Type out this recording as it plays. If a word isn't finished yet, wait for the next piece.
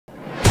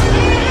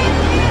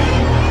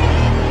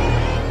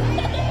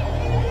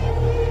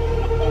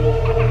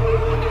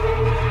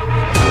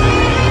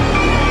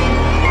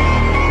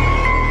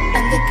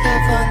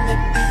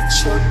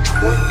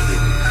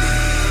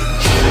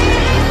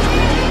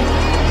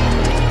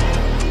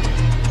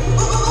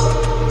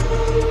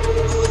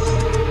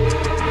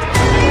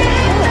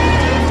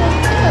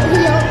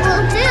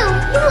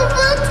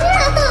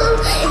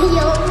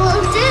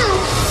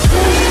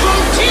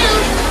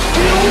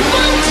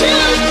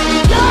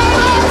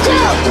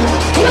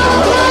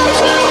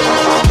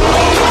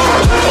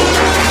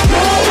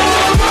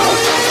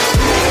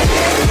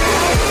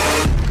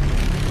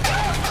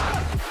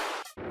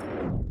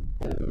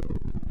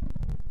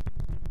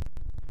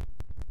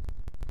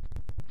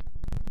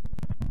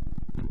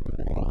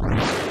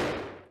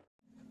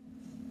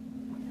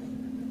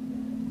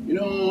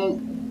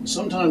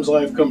Sometimes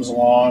life comes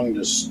along,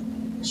 just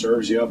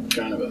serves you up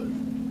kind of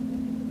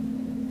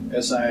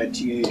a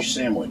SITH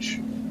sandwich.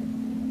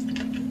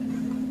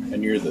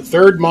 And you're the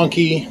third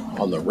monkey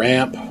on the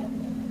ramp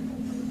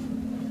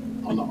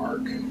on the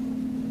ark.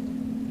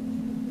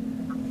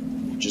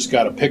 You just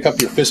got to pick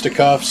up your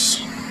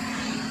fisticuffs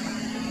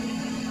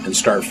and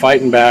start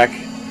fighting back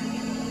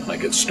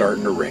like it's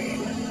starting to rain.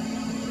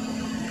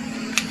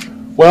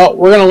 Well,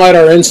 we're going to light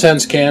our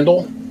incense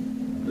candle.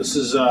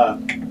 This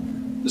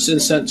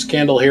incense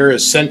candle here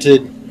is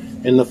scented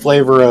in the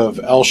flavor of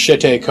El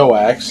Chete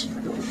Coax.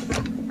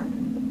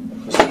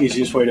 That's the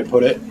easiest way to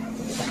put it.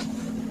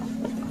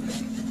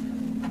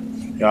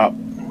 Yup.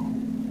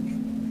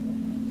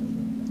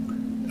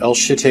 El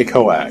Chete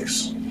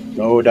Coax.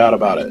 No doubt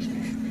about it.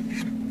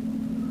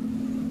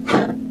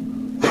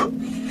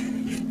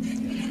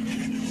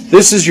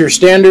 This is your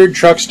standard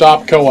truck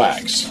stop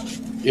coax.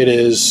 It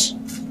is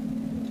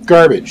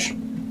garbage.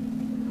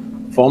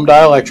 Foam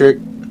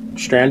dielectric,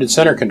 stranded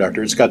center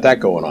conductor. It's got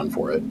that going on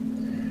for it.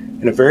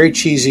 And a very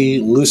cheesy,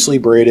 loosely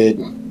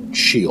braided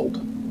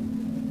shield.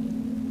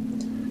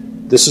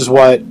 This is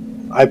what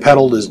I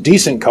peddled as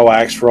decent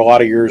coax for a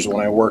lot of years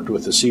when I worked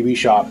with the CB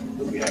shop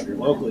that we have here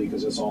locally,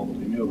 because that's all that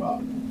we knew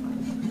about.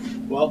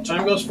 Well,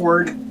 time goes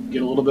forward,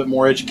 get a little bit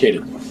more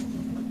educated.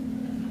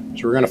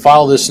 So we're going to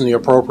file this in the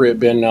appropriate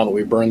bin now that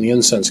we burned the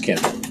incense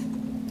candle.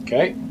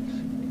 Okay?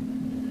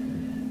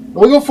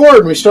 When we go forward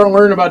and we start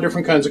learning about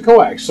different kinds of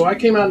coax. So I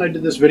came out and I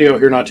did this video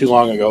here not too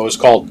long ago. It was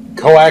called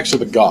Coax of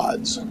the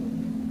Gods.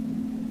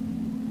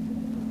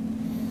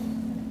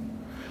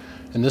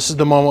 And this is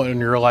the moment when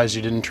you realize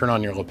you didn't turn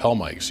on your lapel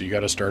mic, so you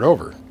got to start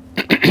over.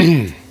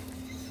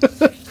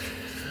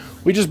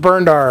 We just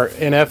burned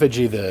in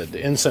effigy the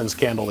incense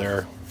candle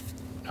there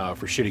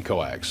for shitty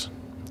coax.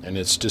 And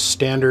it's just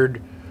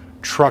standard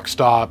truck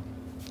stop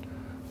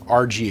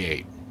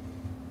RG8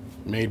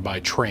 made by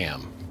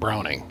Tram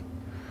Browning,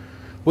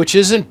 which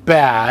isn't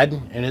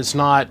bad and it's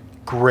not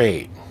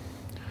great.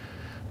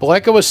 But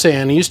like I was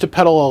saying, I used to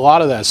peddle a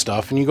lot of that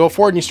stuff, and you go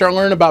forward and you start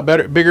learning about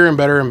bigger and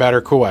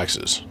better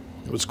coaxes.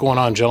 What's going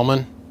on,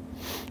 gentlemen?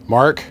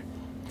 Mark?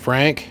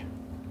 Frank?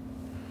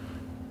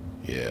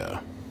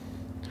 Yeah.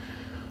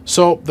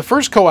 So the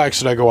first coax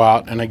that I go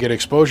out and I get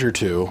exposure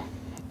to,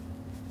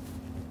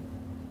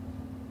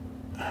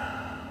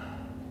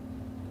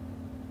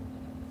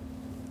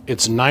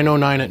 it's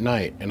 9:09 at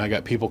night, and I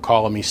got people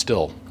calling me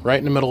still, right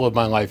in the middle of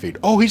my live feed.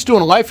 Oh, he's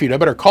doing a live feed, I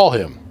better call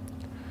him.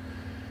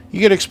 You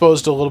get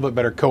exposed to a little bit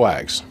better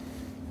coax.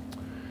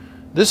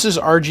 This is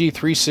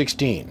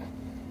RG316.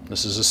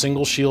 This is a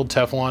single shield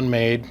Teflon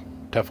made,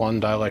 Teflon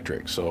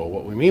dielectric. So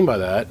what we mean by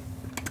that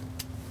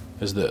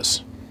is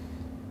this.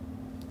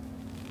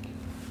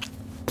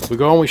 We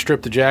go and we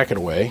strip the jacket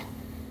away.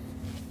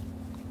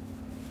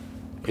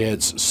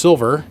 It's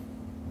silver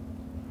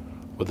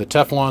with a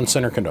Teflon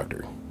center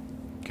conductor.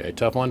 Okay,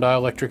 Teflon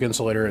dielectric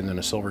insulator and then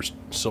a silver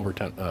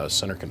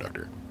center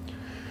conductor.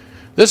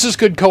 This is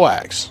good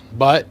coax,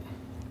 but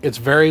it's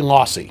very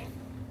lossy.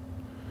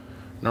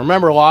 Now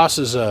remember, loss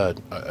is a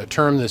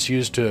term that's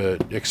used to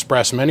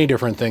express many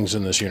different things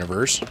in this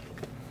universe.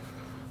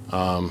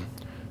 And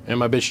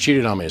my bitch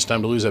cheated on me. It's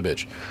time to lose that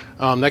bitch.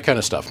 That kind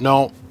of stuff.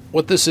 No,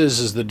 what this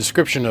is the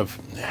description of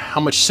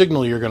how much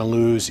signal you're going to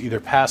lose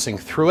either passing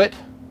through it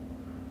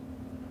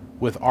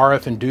with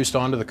RF induced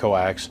onto the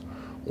coax,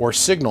 or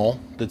signal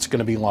that's going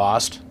to be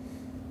lost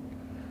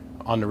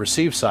on the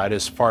receive side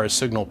as far as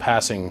signal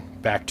passing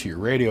back to your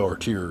radio or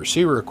to your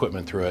receiver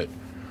equipment through it.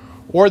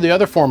 Or the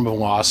other form of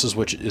losses,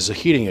 which is a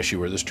heating issue,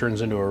 where this turns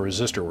into a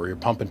resistor, where you're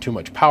pumping too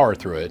much power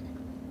through it.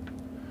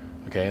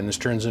 Okay, and this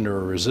turns into a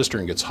resistor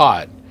and gets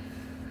hot.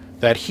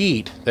 That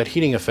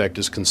heating effect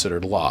is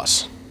considered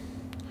loss.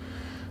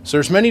 So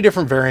there's many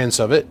different variants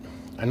of it.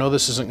 I know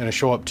this isn't going to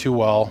show up too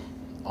well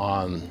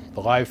on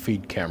the live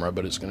feed camera,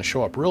 but it's going to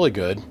show up really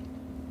good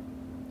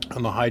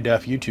on the high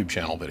def YouTube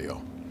channel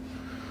video.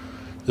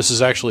 This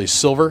is actually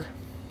silver,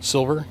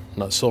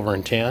 not silver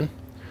and tan.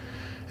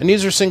 And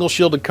these are single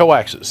shielded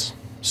coaxes.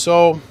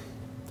 So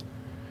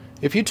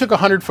if you took a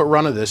 100-foot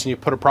run of this and you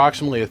put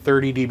approximately a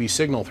 30 dB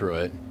signal through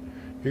it,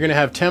 you're going to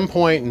have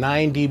 10.9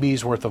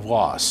 dBs worth of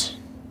loss.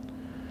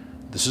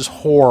 This is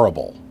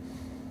horrible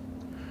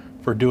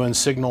for doing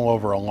signal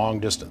over a long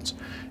distance.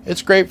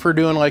 It's great for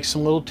doing like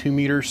some little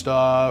 2-meter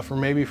stuff, or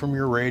maybe from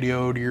your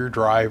radio to your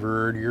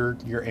driver to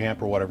your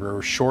amp or whatever,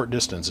 or short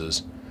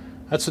distances.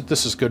 That's what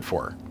this is good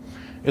for.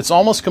 It's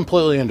almost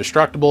completely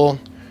indestructible.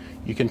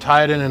 You can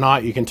tie it in a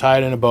knot, you can tie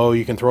it in a bow,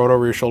 you can throw it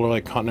over your shoulder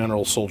like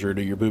Continental Soldier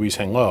to your boobies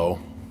hang low.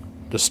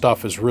 This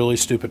stuff is really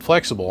stupid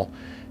flexible,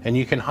 and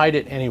you can hide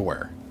it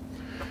anywhere.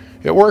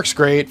 It works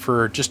great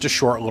for just a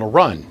short little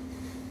run.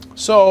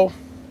 So,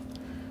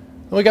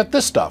 then we got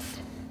this stuff.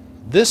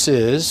 This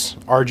is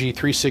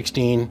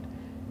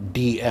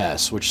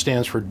RG316DS, which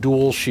stands for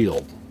dual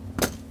shield.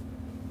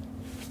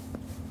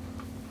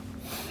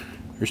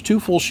 There's 2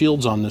 full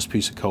shields on this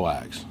piece of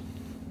coax.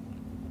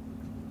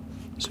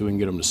 See if we can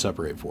get them to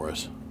separate for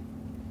us.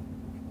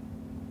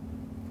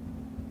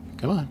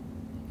 Come on.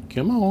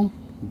 Come on.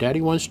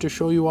 Daddy wants to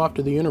show you off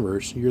to the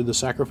universe. You're the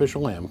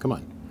sacrificial lamb. Come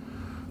on.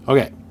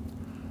 Okay.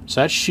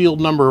 So that's shield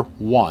number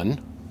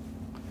 1.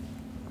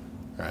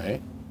 All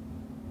right.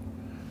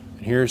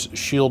 And here's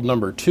shield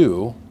number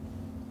 2.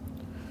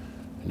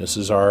 And this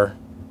is our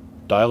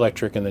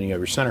dielectric, and then you have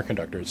your center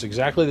conductor. It's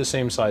exactly the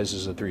same size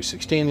as the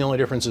 316. The only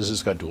difference is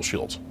it's got dual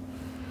shields.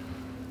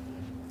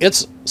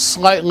 It's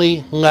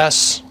slightly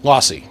less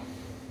lossy.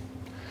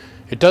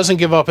 It doesn't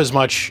give up as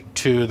much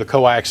to the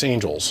coax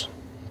angels,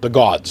 the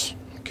gods,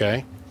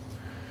 okay?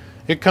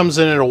 It comes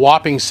in at a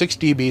whopping 6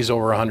 dBs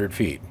over 100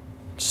 feet.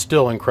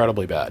 Still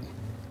incredibly bad.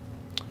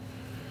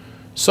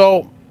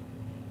 So,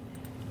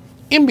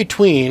 in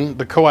between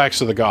the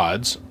Coax of the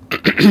Gods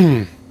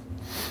and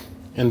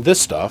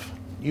this stuff,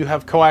 you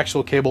have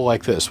coaxial cable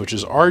like this, which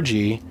is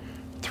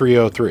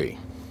RG303.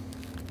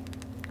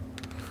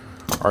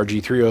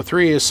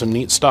 RG303 is some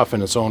neat stuff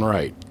in its own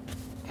right.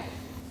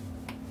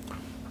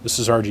 This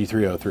is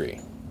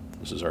RG303.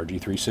 This is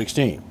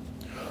RG316.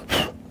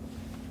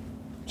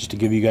 Just to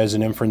give you guys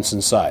an inference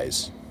in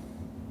size.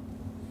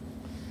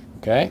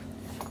 Okay?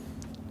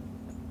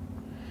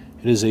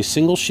 It is a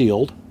single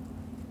shield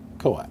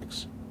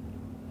coax.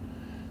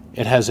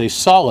 It has a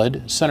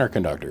solid center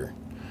conductor,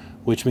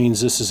 which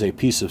means this is a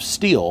piece of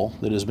steel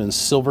that has been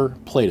silver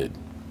plated.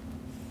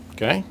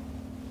 Okay?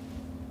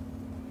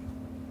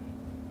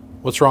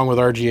 What's wrong with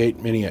RG8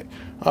 Mini?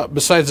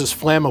 Besides it's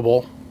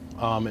flammable,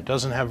 it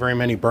doesn't have very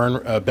many bend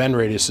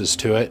radiuses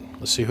to it.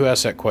 Let's see, who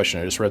asked that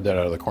question? I just read that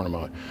out of the corner of my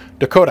eye.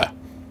 Dakota.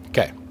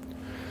 Okay.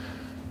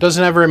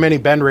 Doesn't have very many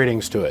bend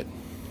ratings to it.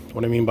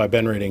 What I mean by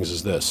bend ratings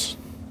is this.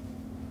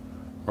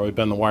 Where we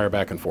bend the wire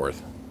back and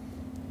forth.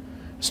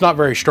 It's not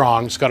very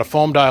strong. It's got a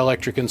foam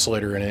dielectric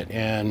insulator in it,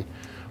 and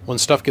when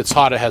stuff gets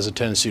hot, it has a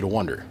tendency to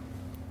wander.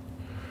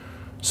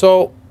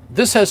 So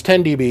this has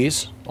 10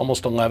 dBs,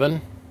 almost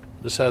 11.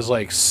 This has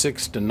like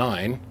 6 to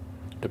 9,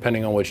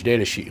 depending on which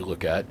data sheet you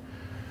look at.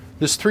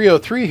 This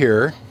 303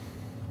 here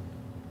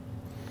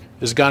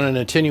has got an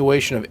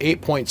attenuation of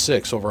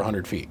 8.6 over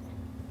 100 feet.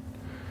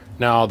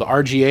 Now the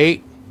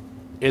RG8,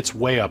 it's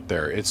way up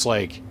there. It's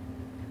like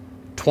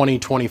 20,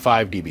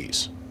 25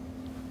 dBs.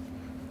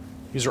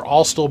 These are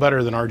all still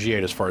better than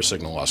RG8 as far as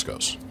signal loss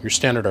goes. Your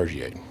standard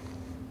RG8.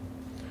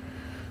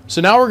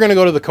 So now we're going to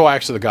go to the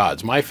Coax of the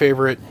Gods. My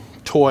favorite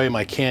toy,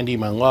 my candy,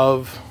 my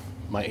love,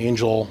 my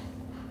angel,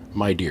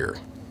 my dear.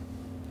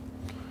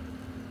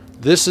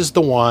 This is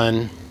the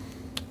one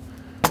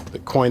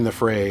that coined the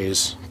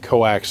phrase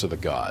Coax of the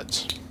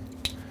Gods.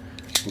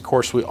 And of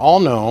course, we all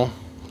know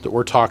that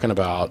we're talking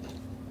about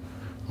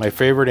my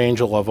favorite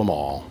angel of them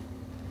all,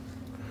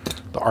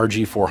 the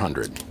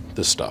RG400,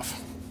 this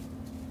stuff.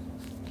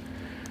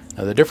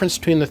 Now the difference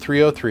between the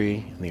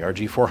 303 and the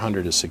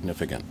RG400 is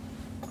significant.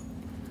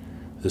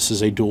 This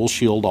is a dual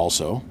shield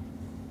also.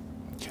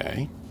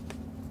 Okay.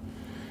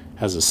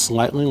 Has a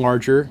slightly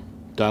larger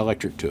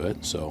dielectric to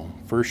it, so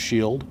first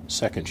shield,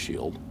 second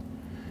shield.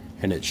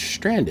 And it's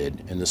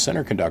stranded, and the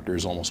center conductor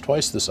is almost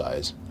twice the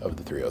size of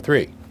the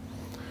 303.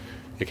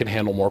 It can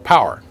handle more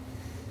power.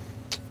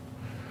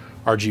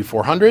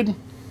 RG400,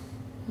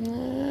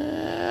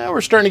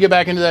 we're starting to get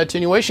back into that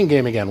attenuation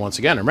game again once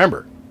again.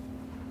 Remember,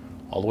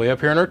 all the way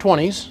up here in our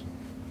 20s.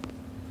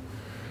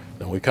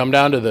 Then we come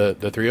down to the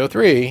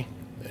 303,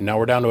 and now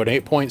we're down to an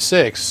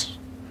 8.6.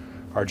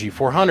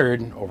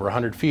 RG400 over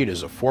 100 feet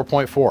is a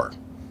 4.4.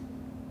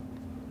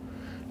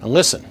 Now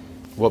listen,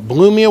 what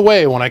blew me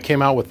away when I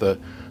came out with the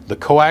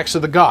Coax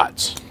of the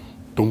Gods,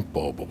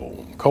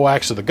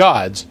 Coax of the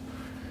Gods,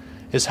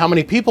 is how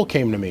many people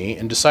came to me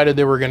and decided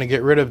they were going to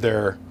get rid of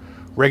their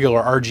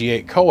regular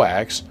RG8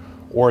 coax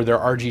or their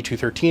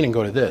RG213 and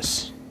go to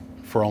this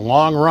for a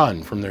long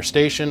run from their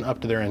station up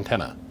to their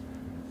antenna.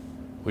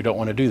 We don't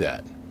want to do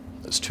that.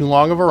 It's too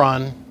long of a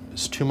run.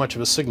 It's too much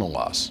of a signal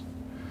loss.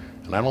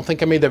 And I don't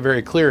think I made that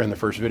very clear in the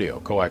first video,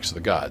 Coax of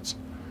the Gods.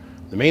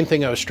 The main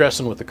thing I was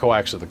stressing with the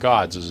Coax of the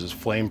Gods is it's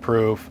flame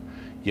proof,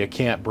 you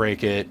can't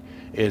break it,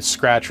 it's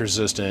scratch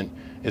resistant,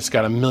 it's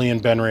got a million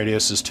bend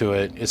radiuses to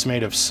it, it's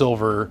made of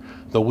silver,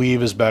 the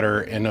weave is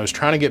better, and I was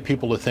trying to get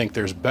people to think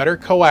there's better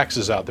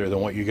coaxes out there than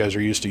what you guys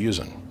are used to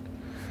using.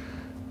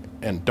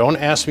 And don't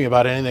ask me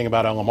about anything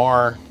about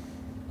LMR.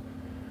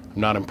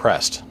 I'm not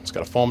impressed. It's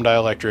got a foam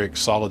dielectric,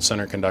 solid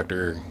center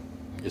conductor.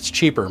 It's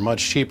cheaper,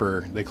 much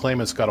cheaper. They claim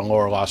it's got a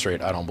lower loss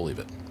rate. I don't believe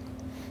it.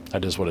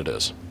 That is what it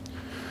is.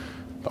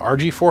 The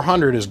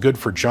RG400 is good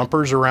for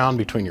jumpers around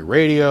between your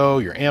radio,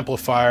 your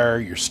amplifier,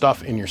 your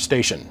stuff in your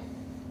station.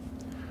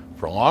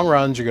 For long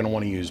runs, you're going to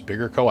want to use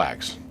bigger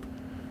coax.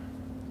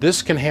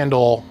 This can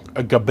handle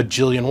a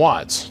bajillion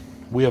watts.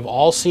 We have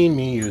all seen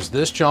me use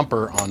this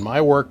jumper on my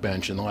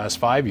workbench in the last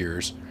 5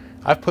 years.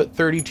 I've put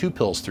 32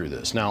 pills through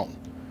this. Now,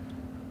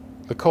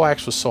 the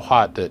coax was so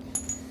hot that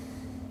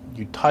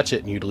you'd touch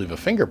it and you'd leave a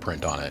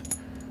fingerprint on it,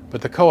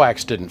 but the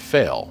coax didn't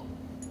fail.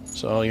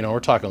 So, you know, we're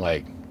talking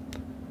like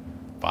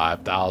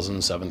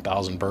 5,000,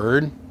 7,000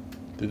 bird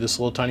through this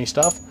little tiny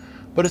stuff,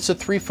 but it's a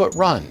 3-foot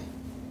run.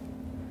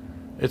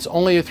 It's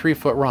only a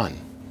 3-foot run.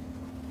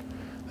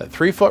 That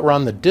 3-foot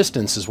run, the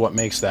distance is what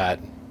makes that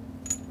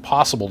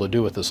possible to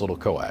do with this little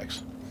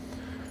coax.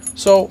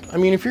 So, I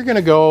mean, if you're going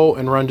to go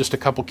and run just a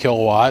couple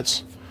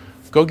kilowatts,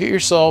 go get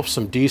yourself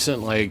some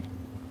decent, like,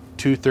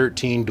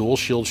 213 dual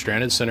shield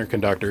stranded center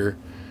conductor,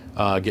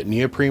 get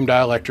neoprene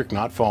dielectric,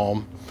 not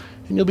foam,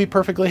 and you'll be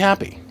perfectly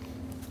happy.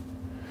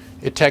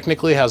 It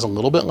technically has a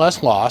little bit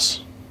less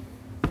loss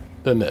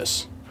than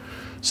this.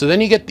 So then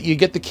you get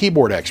the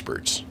keyboard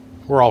experts.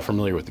 We're all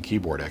familiar with the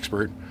keyboard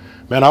expert.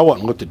 Man, I went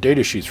and looked at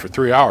data sheets for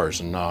 3 hours,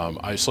 and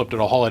I slept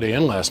at a Holiday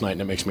Inn last night,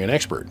 and it makes me an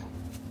expert.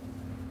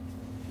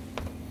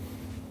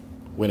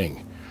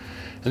 Winning.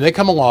 And they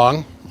come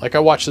along, like I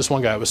watched this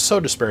one guy, it was so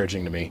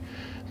disparaging to me.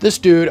 This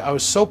dude, I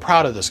was so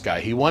proud of this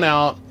guy. He went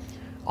out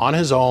on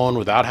his own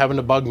without having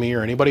to bug me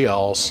or anybody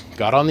else,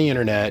 got on the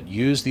internet,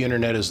 used the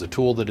internet as the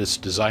tool that it's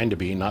designed to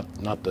be, not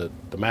the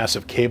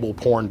massive cable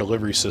porn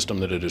delivery system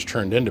that it has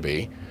turned into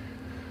be,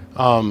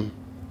 and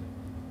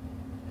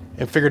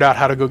figured out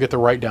how to go get the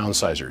right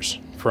downsizers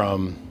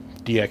from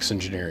DX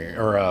Engineering,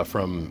 or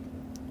from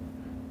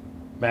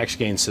Max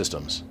Gain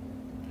Systems.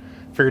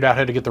 Figured out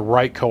how to get the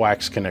right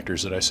coax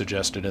connectors that I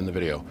suggested in the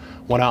video.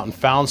 Went out and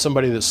found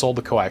somebody that sold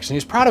the coax, and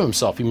he's proud of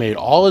himself. He made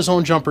all his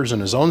own jumpers in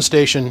his own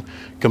station,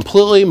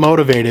 completely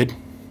motivated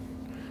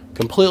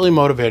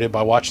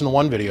by watching the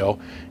one video.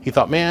 He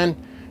thought, man,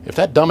 if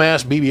that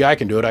dumbass BBI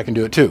can do it, I can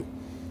do it too.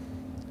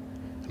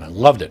 And I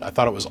loved it. I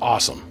thought it was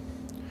awesome.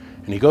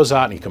 And he goes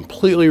out and he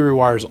completely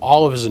rewires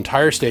all of his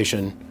entire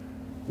station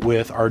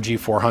with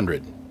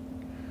RG400.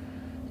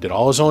 Did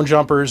all his own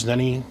jumpers, and then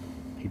he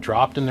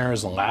dropped in there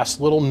as the last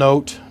little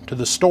note to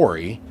the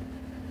story.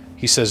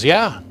 He says,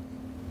 yeah,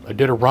 I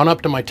did a run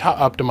up to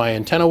my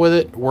antenna with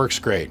it. Works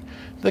great.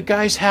 The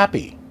guy's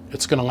happy.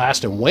 It's going to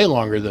last him way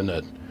longer than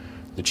the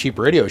cheap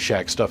Radio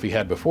Shack stuff he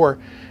had before.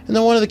 And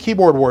then one of the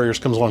keyboard warriors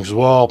comes along and says,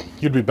 well,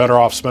 you'd be better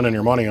off spending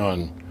your money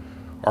on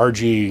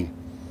RG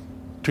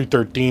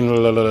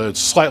 213. It's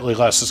slightly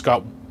less. It's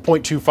got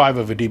 0.25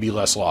 of a dB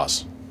less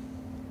loss.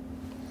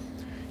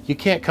 You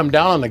can't come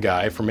down on the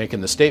guy for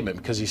making the statement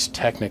because he's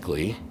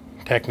technically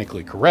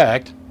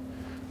correct,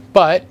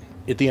 but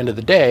at the end of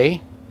the day,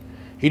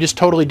 he just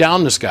totally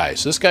downed this guy.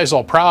 So this guy's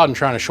all proud and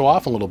trying to show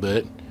off a little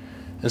bit,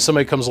 and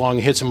somebody comes along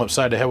and hits him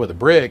upside the head with a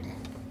brick.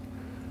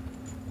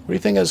 What do you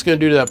think that's going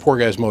to do to that poor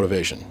guy's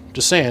motivation?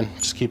 Just saying,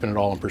 just keeping it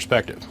all in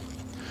perspective.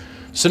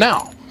 So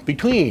now,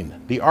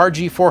 between the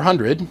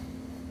RG400,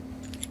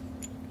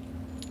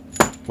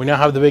 we now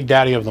have the big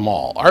daddy of them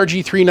all,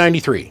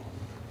 RG393.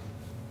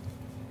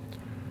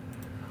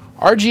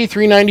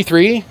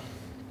 RG393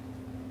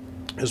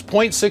 is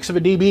 0.6 of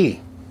a dB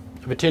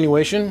of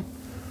attenuation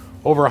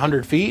over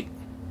 100 feet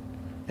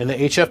in the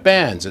HF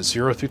bands at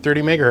 0 through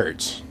 30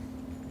 megahertz.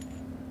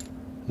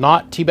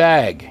 Not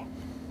teabag.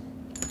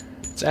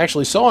 It's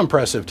actually so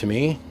impressive to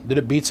me that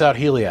it beats out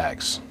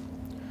Heliax.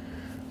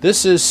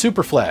 This is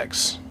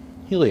Superflex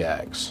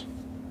Heliax.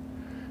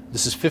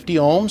 This is 50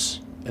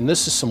 ohms, and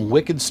this is some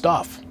wicked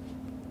stuff.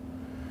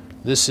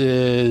 This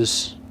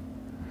is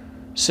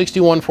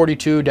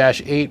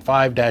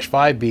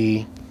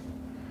 6142-85-5B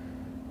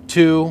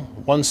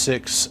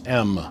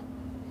 216M,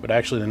 but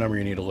actually the number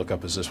you need to look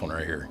up is this one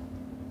right here,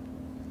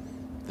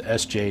 the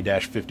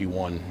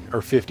SJ-51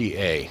 or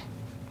 50A.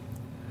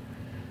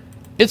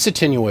 Its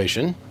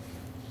attenuation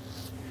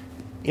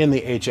in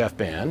the HF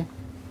band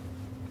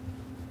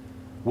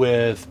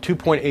with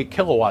 2.8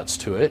 kilowatts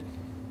to it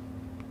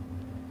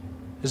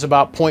is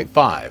about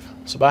 0.5.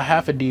 It's about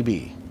half a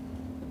dB.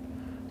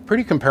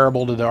 Pretty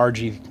comparable to the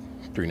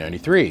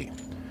RG393.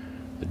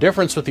 The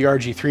difference with the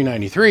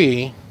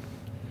RG393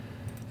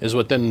 is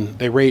what then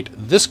they rate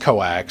this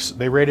coax.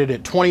 They rate it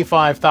at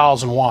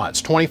 25,000 watts,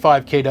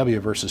 25 kW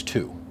versus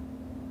 2.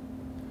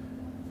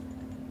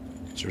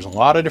 So there's a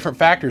lot of different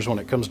factors when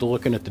it comes to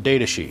looking at the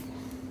data sheet.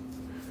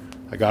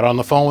 I got on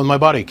the phone with my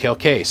buddy, Cale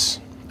Case,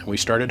 and we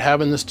started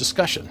having this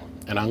discussion.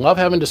 And I love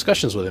having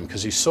discussions with him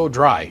because he's so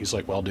dry. He's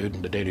like, well,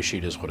 dude, the data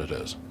sheet is what it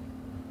is.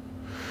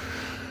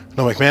 And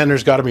I'm like, man,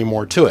 there's got to be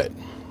more to it.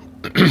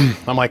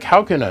 I'm like,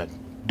 how can a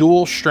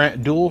dual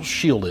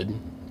shielded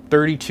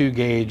 32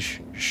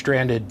 gauge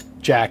stranded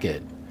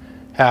jacket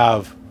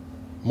have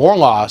more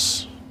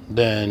loss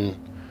than,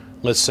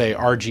 let's say,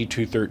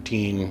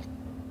 RG213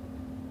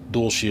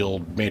 dual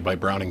shield made by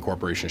Browning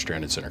Corporation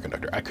stranded center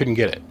conductor? I couldn't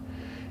get it.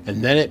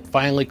 And then it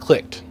finally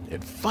clicked.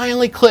 It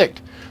finally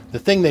clicked. The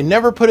thing they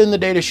never put in the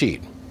data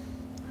sheet.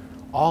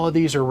 All of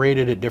these are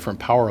rated at different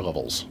power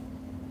levels.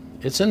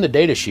 It's in the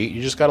data sheet,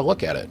 you just got to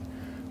look at it.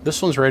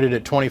 This one's rated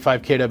at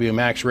 25 kW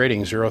max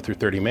rating, 0 through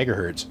 30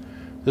 megahertz.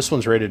 This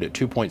one's rated at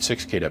 2.6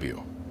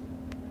 kW.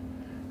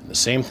 And the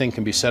same thing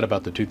can be said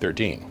about the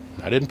 213.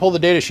 I didn't pull the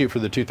data sheet for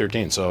the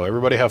 213, so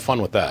everybody have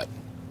fun with that.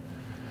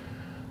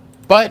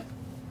 But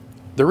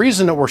the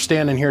reason that we're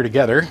standing here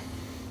together,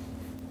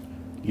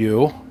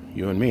 you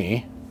and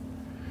me,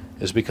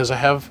 is because I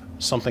have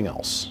something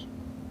else.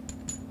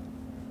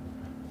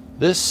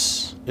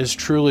 This is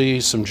truly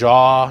some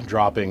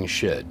jaw-dropping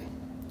shit.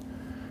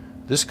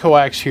 This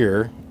coax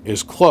here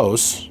is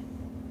close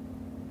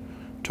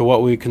to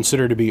what we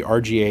consider to be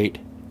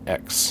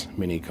RG8X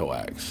mini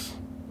coax.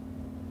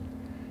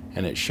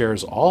 And it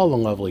shares all the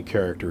lovely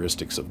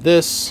characteristics of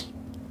this,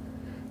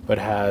 but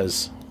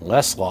has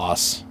less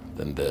loss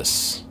than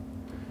this.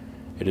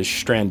 It is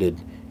stranded,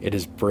 it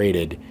is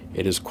braided,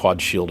 it is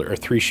quad shielded, or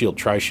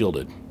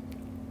tri-shielded.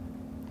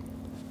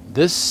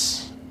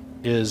 This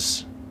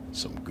is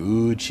some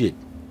good shit.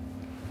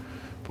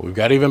 But we've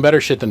got even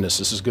better shit than this.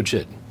 This is good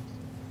shit.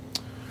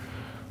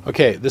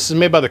 Okay, this is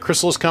made by the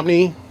Chrysalis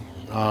Company.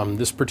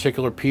 This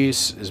particular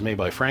piece is made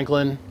by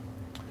Franklin.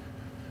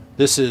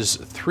 This is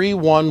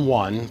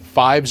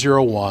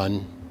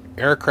 311501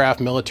 aircraft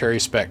military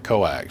spec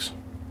coax.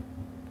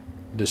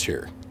 This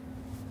here.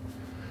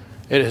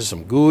 It has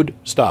some good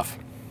stuff.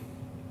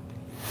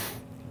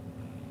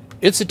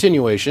 Its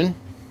attenuation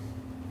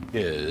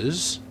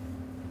is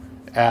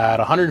at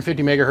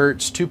 150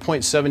 megahertz,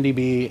 2.7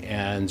 dB,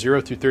 and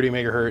 0 through 30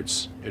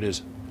 megahertz. It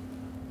is,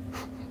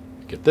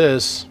 get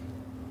this,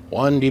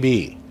 1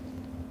 dB.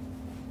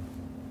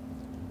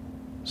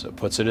 So it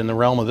puts it in the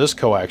realm of this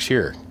coax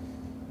here.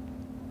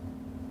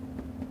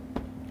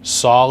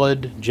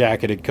 Solid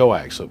jacketed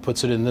coax, so it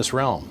puts it in this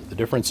realm. The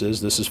difference is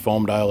this is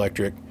foam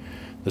dielectric.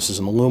 This is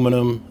an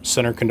aluminum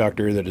center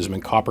conductor that has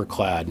been copper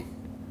clad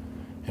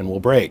and will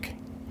break.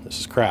 This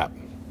is crap.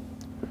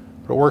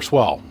 But it works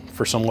well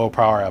for some low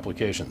power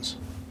applications.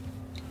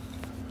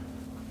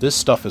 This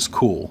stuff is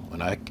cool,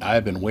 and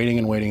I've been waiting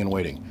and waiting and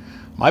waiting.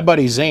 My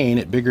buddy Zane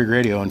at Big Rig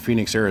Radio in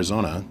Phoenix,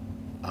 Arizona,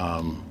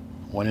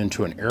 went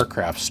into an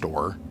aircraft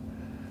store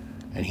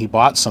and he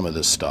bought some of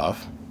this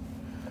stuff,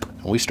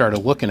 and we started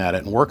looking at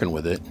it and working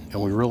with it,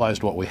 and we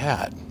realized what we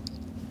had.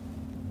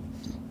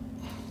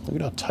 Look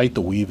at how tight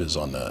the weave is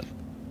on that.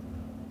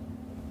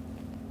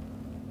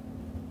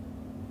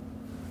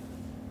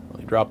 Let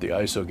me drop the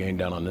ISO gain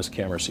down on this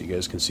camera so you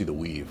guys can see the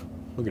weave.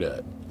 Look at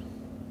that.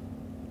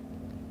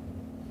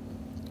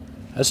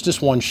 That's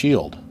just one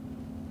shield.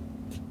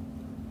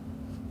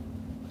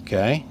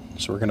 Okay,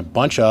 so we're going to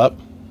bunch up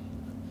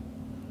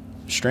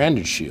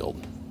stranded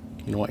shield.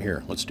 You know what,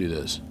 here, let's do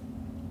this.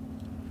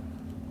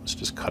 Let's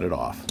just cut it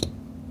off.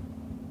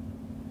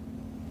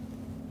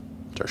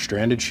 It's our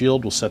stranded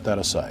shield, we'll set that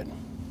aside.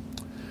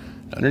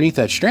 Underneath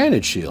that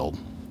stranded shield,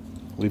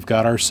 we've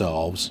got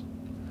ourselves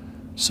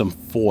some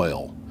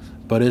foil,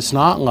 but it's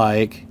not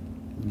like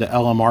the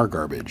LMR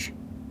garbage.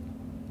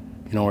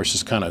 You know, where it's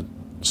just kind of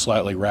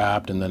slightly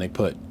wrapped and then they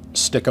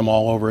stick them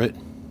all over it.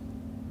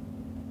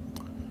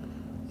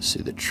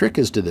 See, the trick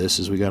is to this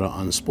is we got to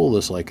unspool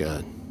this like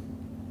a,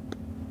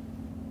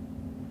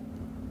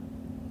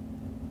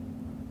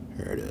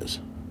 here it is.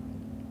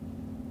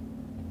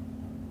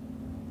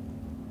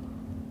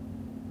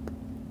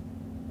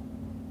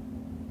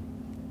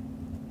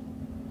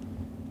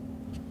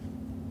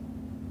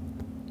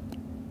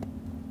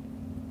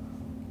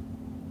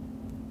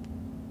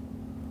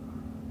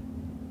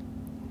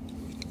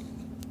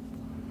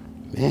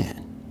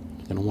 Man,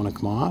 it's gonna want to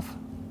come off?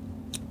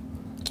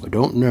 I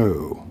don't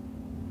know.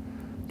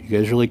 Do you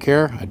guys really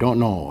care? I don't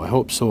know. I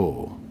hope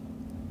so.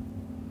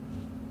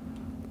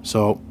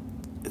 So,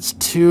 it's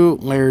 2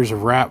 layers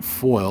of wrap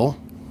foil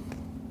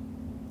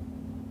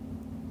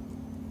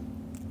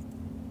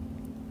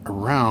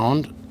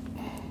around.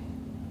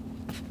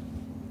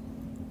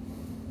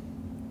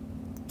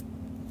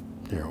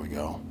 There we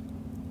go.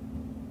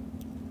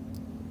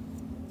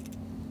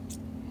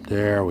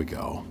 There we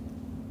go.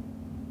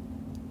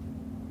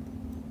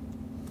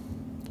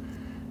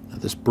 Now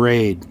this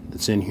braid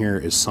that's in here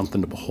is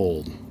something to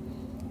behold.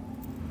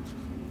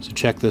 So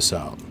check this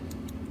out.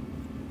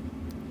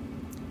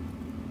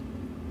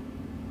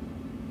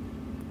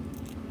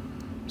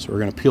 So we're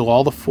going to peel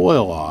all the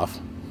foil off.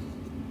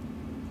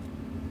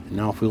 And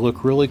now if we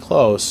look really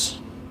close,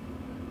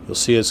 you'll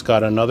see it's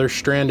got another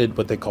stranded,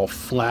 what they call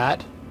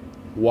flat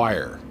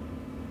wire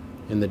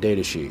in the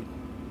data sheet.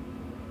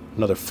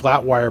 Another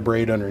flat wire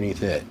braid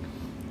underneath it.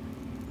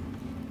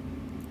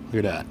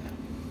 Look at that.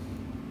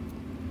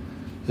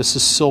 This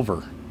is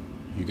silver,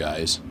 you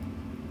guys.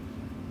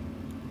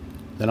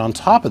 Then on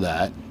top of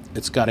that,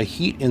 it's got a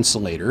heat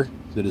insulator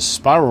that is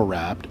spiral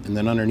wrapped, and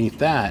then underneath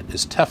that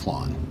is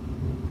Teflon.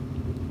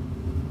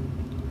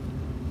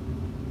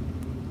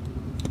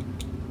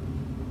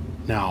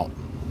 Now,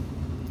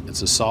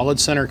 it's a solid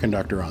center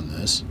conductor on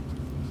this.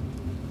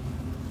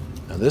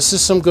 Now this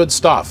is some good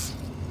stuff.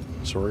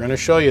 So we're going to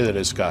show you that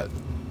it's got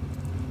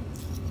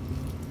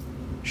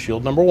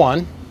shield number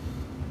 1,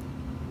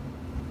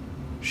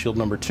 shield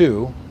number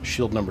 2,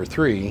 shield number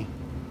 3,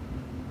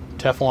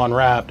 Teflon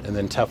wrapped, and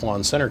then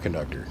Teflon center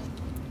conductor.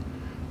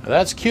 Now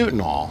that's cute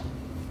and all.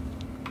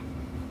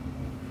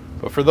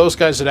 But for those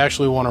guys that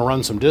actually want to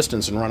run some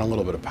distance and run a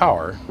little bit of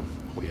power,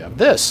 we have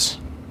this.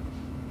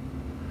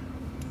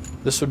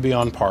 This would be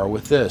on par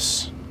with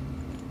this.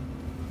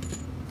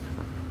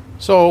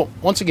 So,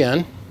 once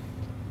again,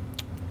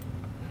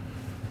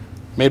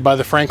 made by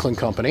the Franklin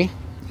Company.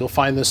 You'll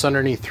find this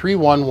underneath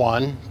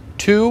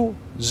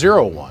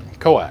 311201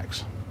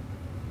 coax.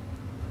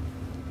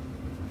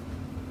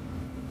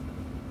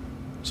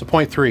 So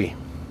 0.3,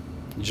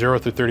 0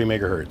 through 30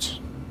 megahertz.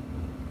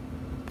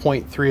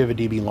 0.3 of a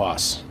dB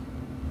loss.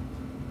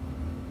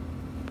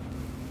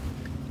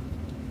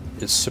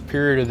 It's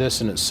superior to this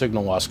in its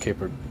signal loss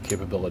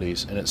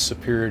capabilities, and it's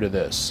superior to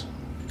this.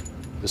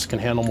 This can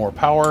handle more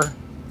power.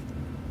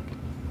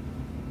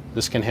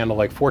 This can handle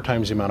like 4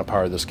 times the amount of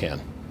power this can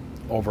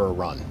over a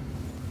run.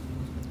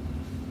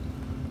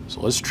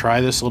 So let's try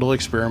this little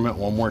experiment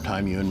one more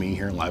time, you and me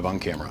here live on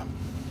camera.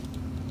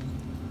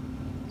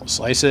 We'll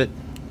slice it.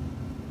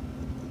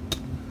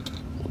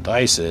 We'll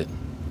dice it.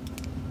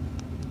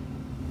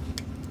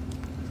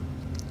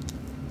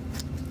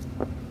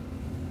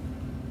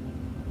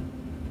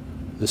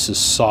 This is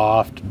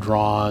soft,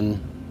 drawn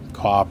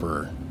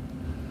copper.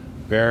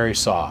 Very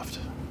soft.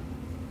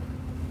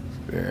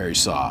 Very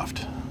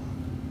soft.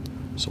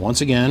 So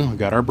once again, we've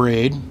got our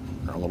braid,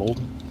 our little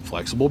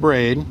flexible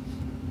braid.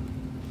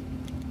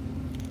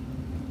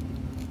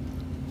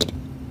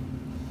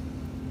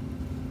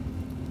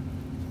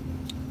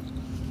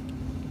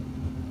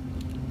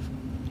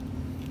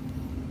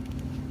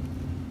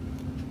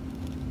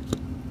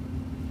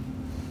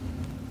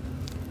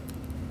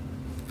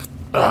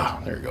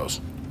 There it goes.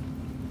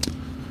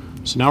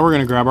 So now we're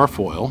going to grab our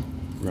foil.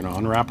 We're going to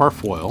unwrap our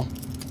foil.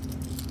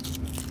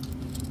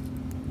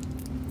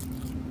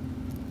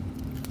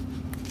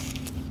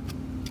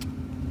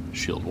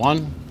 Shield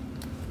 1,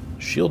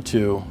 Shield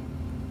 2,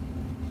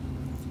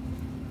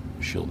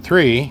 Shield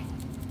 3,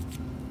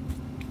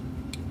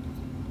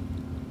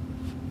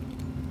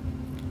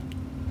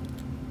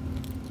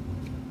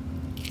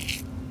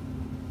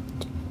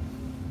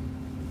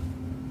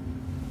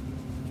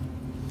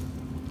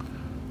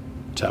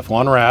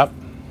 Teflon wrap,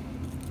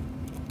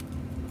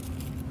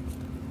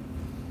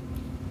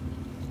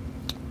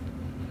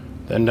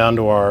 then down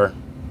to our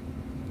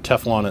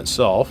Teflon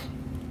itself.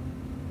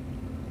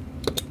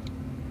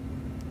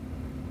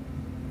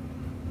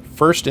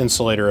 First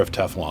insulator of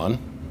Teflon.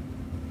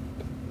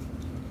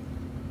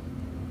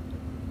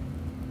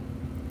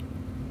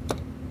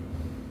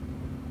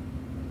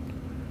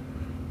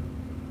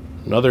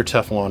 Another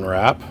Teflon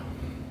wrap.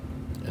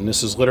 And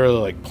this is literally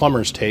like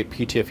plumber's tape,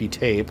 PTFE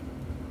tape.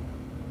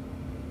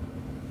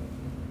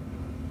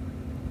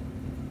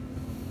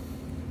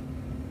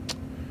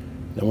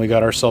 Then we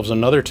got ourselves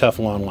another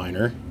Teflon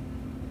liner.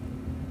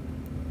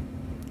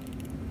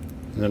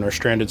 And then our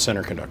stranded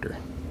center conductor.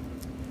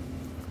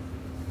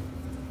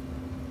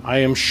 I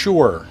am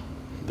sure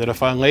that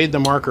if I laid the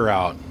marker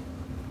out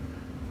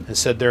and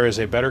said there is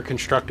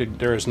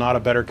not a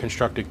better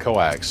constructed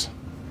coax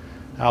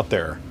out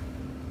there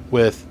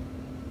with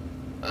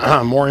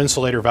more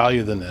insulator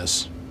value than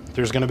this,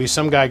 there's going to be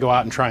some guy go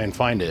out and try and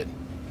find it.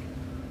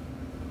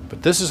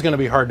 But this is going to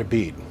be hard to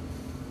beat.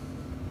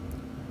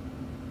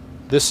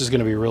 This is going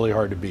to be really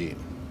hard to beat.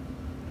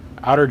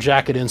 Outer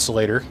jacket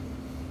insulator.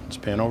 Let's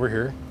pan over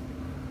here.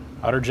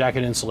 Outer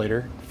jacket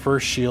insulator.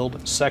 First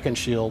shield, second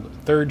shield,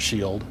 third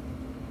shield.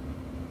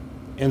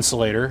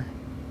 Insulator,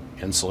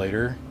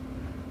 insulator,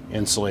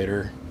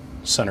 insulator,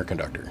 center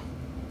conductor.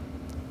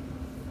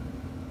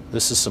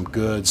 This is some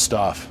good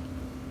stuff.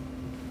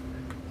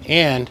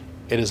 And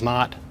it is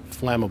not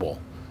flammable.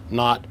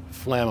 Not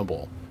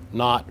flammable.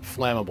 Not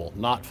flammable.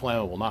 Not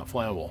flammable. Not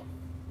flammable.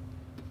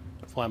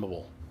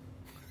 Flammable.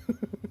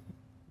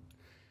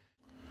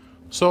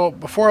 So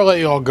before I let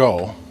you all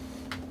go,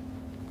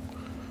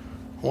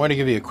 I want to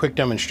give you a quick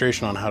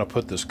demonstration on how to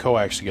put this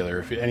coax together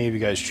if any of you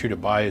guys choose to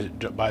buy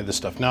this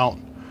stuff. Now,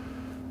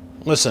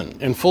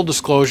 listen, in full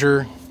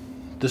disclosure,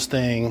 this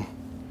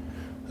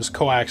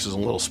coax is a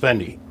little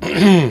spendy.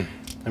 I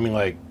mean,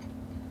 like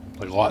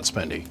a lot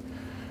spendy.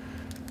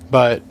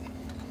 But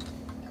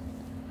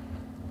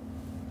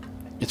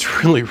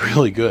it's really,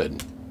 really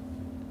good.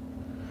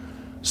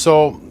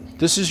 So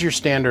this is your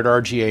standard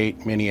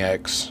RG8 Mini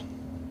X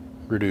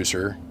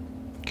reducer,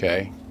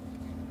 okay?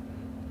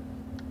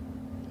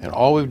 And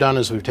all we've done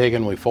is we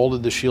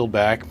folded the shield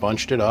back,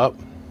 bunched it up.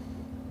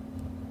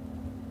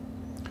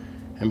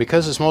 And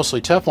because it's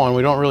mostly Teflon,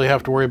 we don't really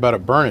have to worry about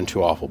it burning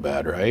too awful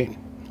bad, right?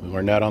 We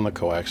learned that on the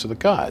Coax of the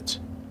Gods.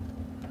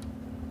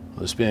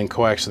 This being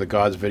Coax of the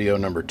Gods video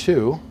number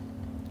 2,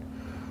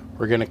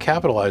 we're going to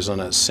capitalize on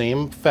that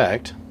same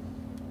effect.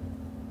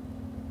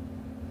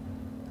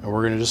 And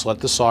we're going to just let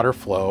the solder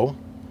flow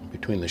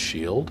between the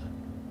shield,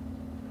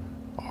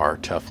 our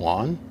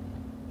Teflon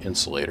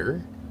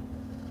insulator,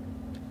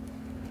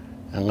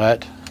 and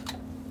let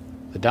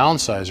the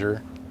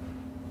downsizer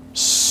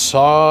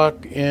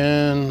suck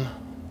in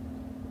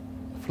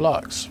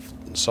flux,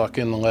 suck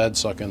in the lead,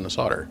 suck in the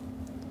solder.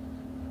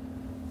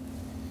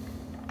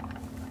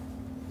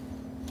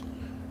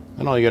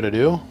 Then all you got to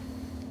do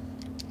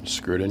is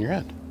screw it in your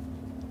end.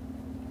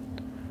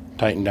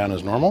 Tighten down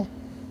as normal.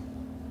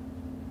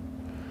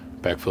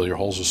 Backfill your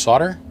holes with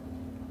solder.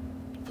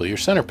 Fill your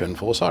center pin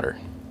full of solder.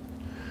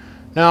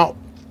 Now,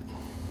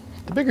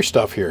 the bigger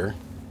stuff here,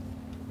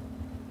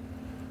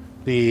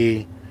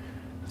 the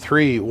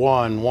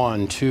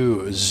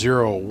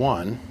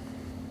 311201,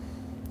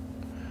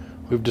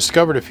 we've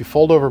discovered if you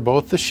fold over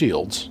both the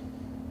shields,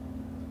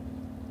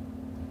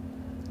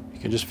 you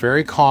can just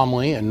very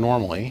calmly and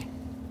normally,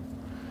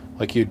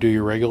 like you do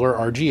your regular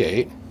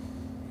RG8,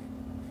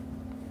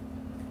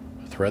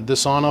 thread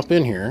this on up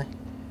in here.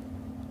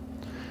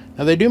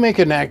 Now they do make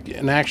an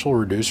actual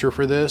reducer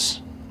for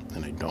this,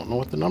 and I don't know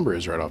what the number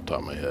is right off the top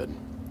of my head.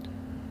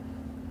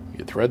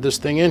 You thread this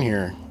thing in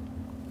here,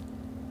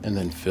 and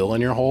then fill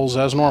in your holes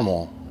as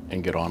normal,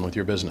 and get on with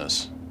your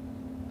business.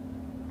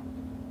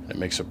 It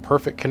makes a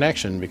perfect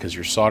connection because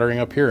you're soldering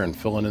up here and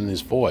filling in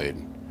this void,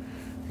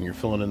 and you're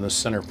filling in this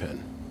center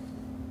pin.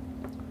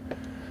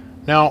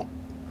 Now,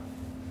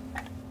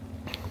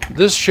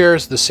 this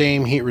shares the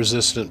same heat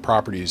resistant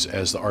properties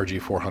as the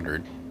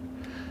RG400.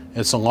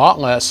 It's a lot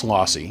less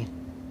lossy.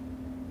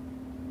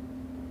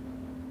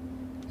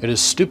 It is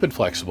stupid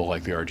flexible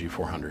like the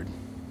RG400.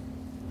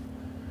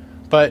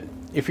 But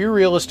if you're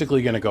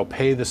realistically going to go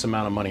pay this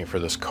amount of money for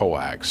this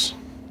coax,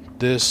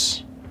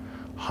 this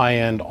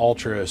high-end,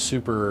 ultra,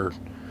 super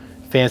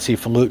fancy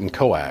falutin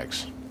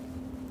coax,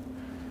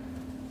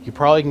 you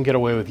probably can get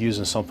away with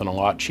using something a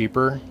lot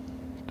cheaper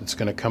that's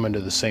going to come into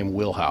the same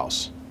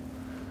wheelhouse.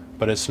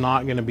 But it's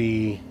not going to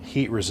be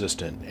heat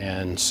resistant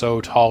and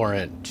so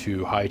tolerant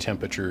to high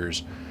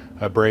temperatures,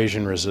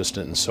 abrasion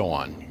resistant, and so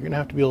on. You're going to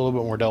have to be a little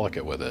bit more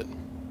delicate with it.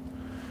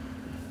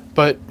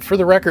 But for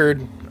the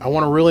record, I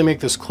want to really make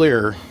this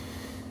clear.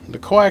 The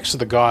Coax of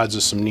the Gods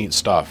is some neat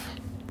stuff.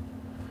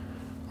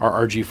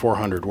 Our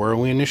RG400, where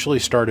we initially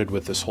started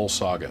with this whole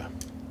saga.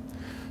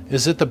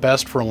 Is it the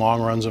best for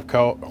long runs of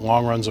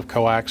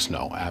coax?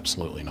 No,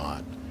 absolutely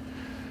not.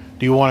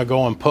 Do you want to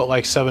go and put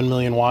like 7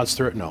 million watts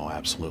through it? No,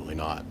 absolutely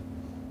not.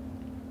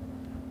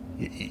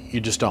 You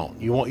just don't.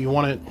 You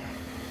want it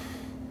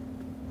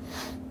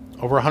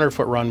over a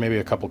 100-foot run, maybe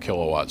a couple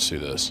kilowatts through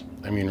this.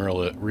 I mean,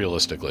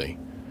 realistically.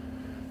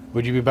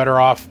 Would you be better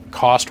off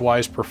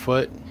cost-wise per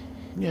foot?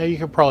 Yeah, you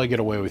could probably get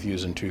away with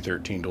using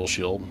 213 dual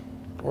shield,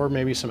 or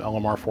maybe some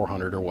LMR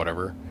 400 or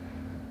whatever.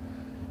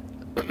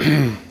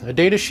 A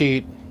data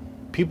sheet,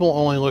 people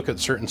only look at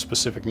certain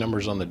specific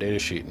numbers on the data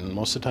sheet, and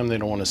most of the time they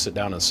don't want to sit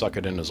down and suck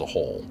it in as a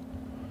whole.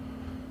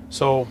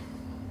 So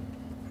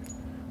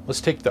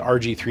let's take the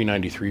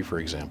RG393 for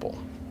example.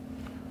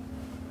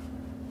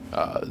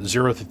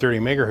 0 to 30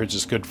 megahertz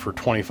is good for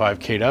 25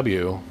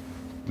 kW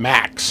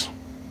max,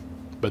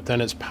 but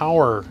then its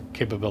power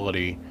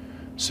capability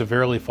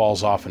severely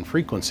falls off in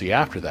frequency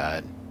after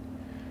that,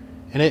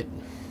 and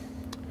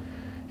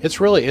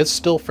it's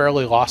still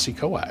fairly lossy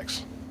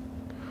coax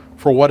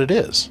for what it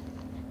is.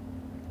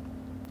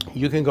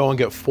 You can go and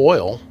get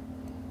foil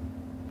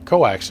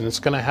coax and it's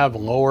going to have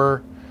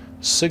lower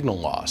signal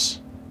loss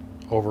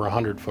over a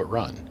 100-foot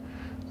run,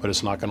 but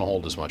it's not going to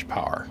hold as much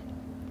power.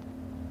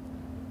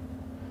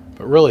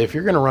 But really, if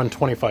you're going to run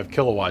 25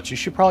 kilowatts, you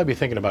should probably be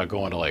thinking about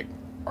going to like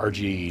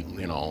RG,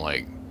 you know,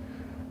 like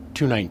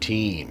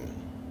 219,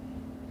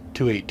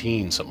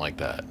 218, something like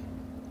that.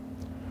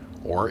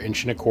 Or 1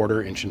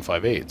 1/4 inch, 1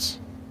 5/8.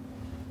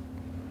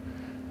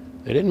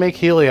 They didn't make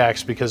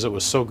Heliax because it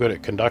was so good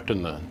at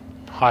conducting the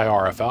high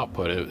RF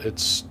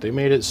output. They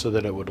made it so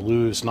that it would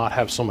not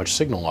have so much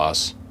signal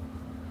loss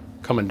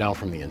coming down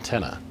from the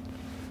antenna.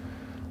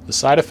 The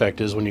side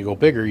effect is when you go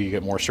bigger, you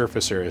get more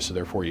surface area, so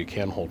therefore you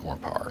can hold more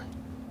power.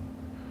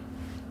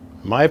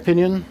 In my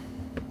opinion,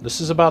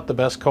 this is about the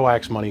best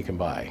coax money can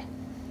buy,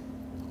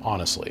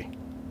 honestly.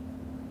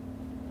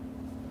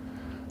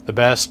 The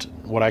best,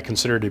 what I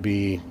consider to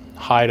be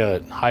high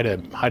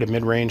to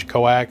mid-range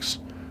coax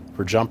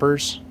for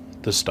jumpers,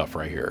 this stuff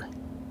right here.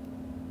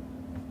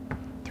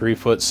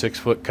 3-foot,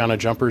 6-foot kind of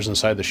jumpers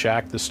inside the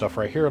shack, this stuff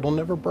right here, it'll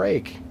never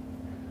break.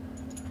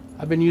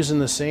 I've been using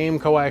the same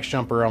coax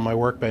jumper on my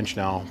workbench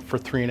now for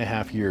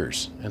 3.5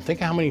 years. And think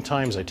of how many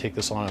times I take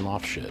this on and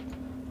off shit.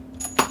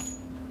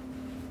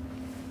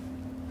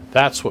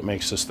 That's what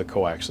makes this the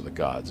Coax of the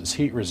Gods. It's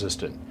heat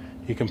resistant.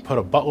 You can put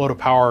a buttload of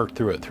power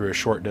through it through a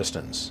short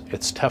distance.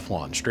 It's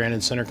Teflon,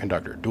 stranded center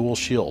conductor, dual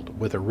shield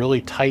with a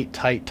really tight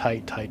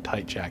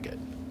jacket.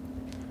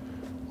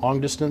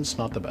 Long distance,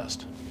 not the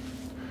best.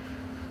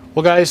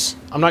 Well guys,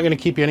 I'm not going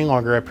to keep you any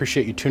longer. I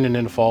appreciate you tuning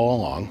in to follow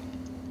along.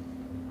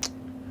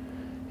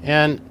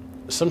 And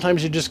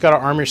sometimes you just got to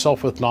arm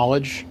yourself with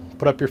knowledge,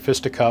 put up your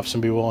fisticuffs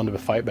and be willing to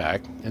fight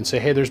back and say,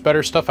 hey, there's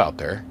better stuff out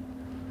there.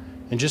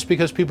 And just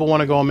because people want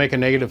to go and make a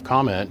negative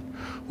comment,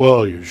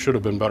 well, you should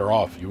have been better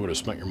off. You would have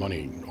spent your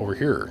money over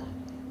here.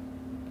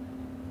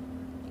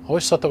 I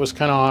always thought that was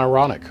kind of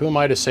ironic. Who am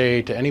I to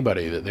say to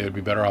anybody that they would be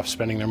better off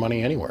spending their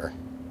money anywhere?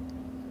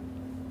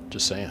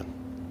 Just saying.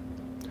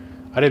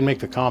 I didn't make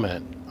the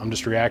comment. I'm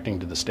just reacting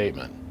to the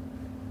statement.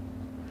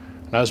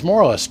 And I was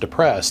more or less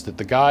depressed that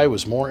the guy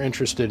was more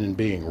interested in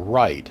being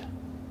right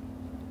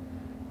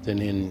than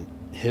in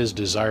his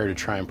desire to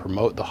try and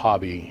promote the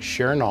hobby,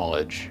 share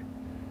knowledge,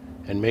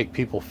 and make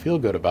people feel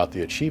good about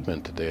the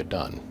achievement that they had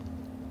done.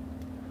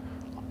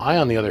 I,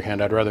 on the other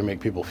hand, I'd rather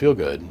make people feel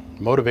good,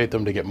 motivate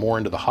them to get more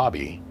into the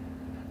hobby,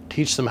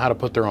 teach them how to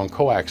put their own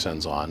coax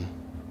ends on.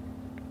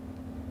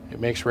 It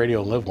makes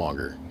radio live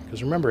longer.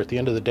 Because remember, at the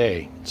end of the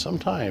day,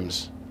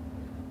 sometimes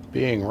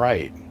being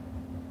right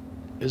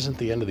isn't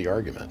the end of the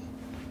argument.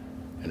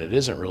 And it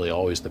isn't really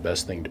always the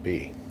best thing to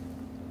be.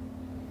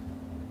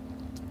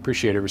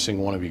 Appreciate every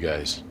single one of you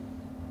guys.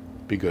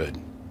 Be good.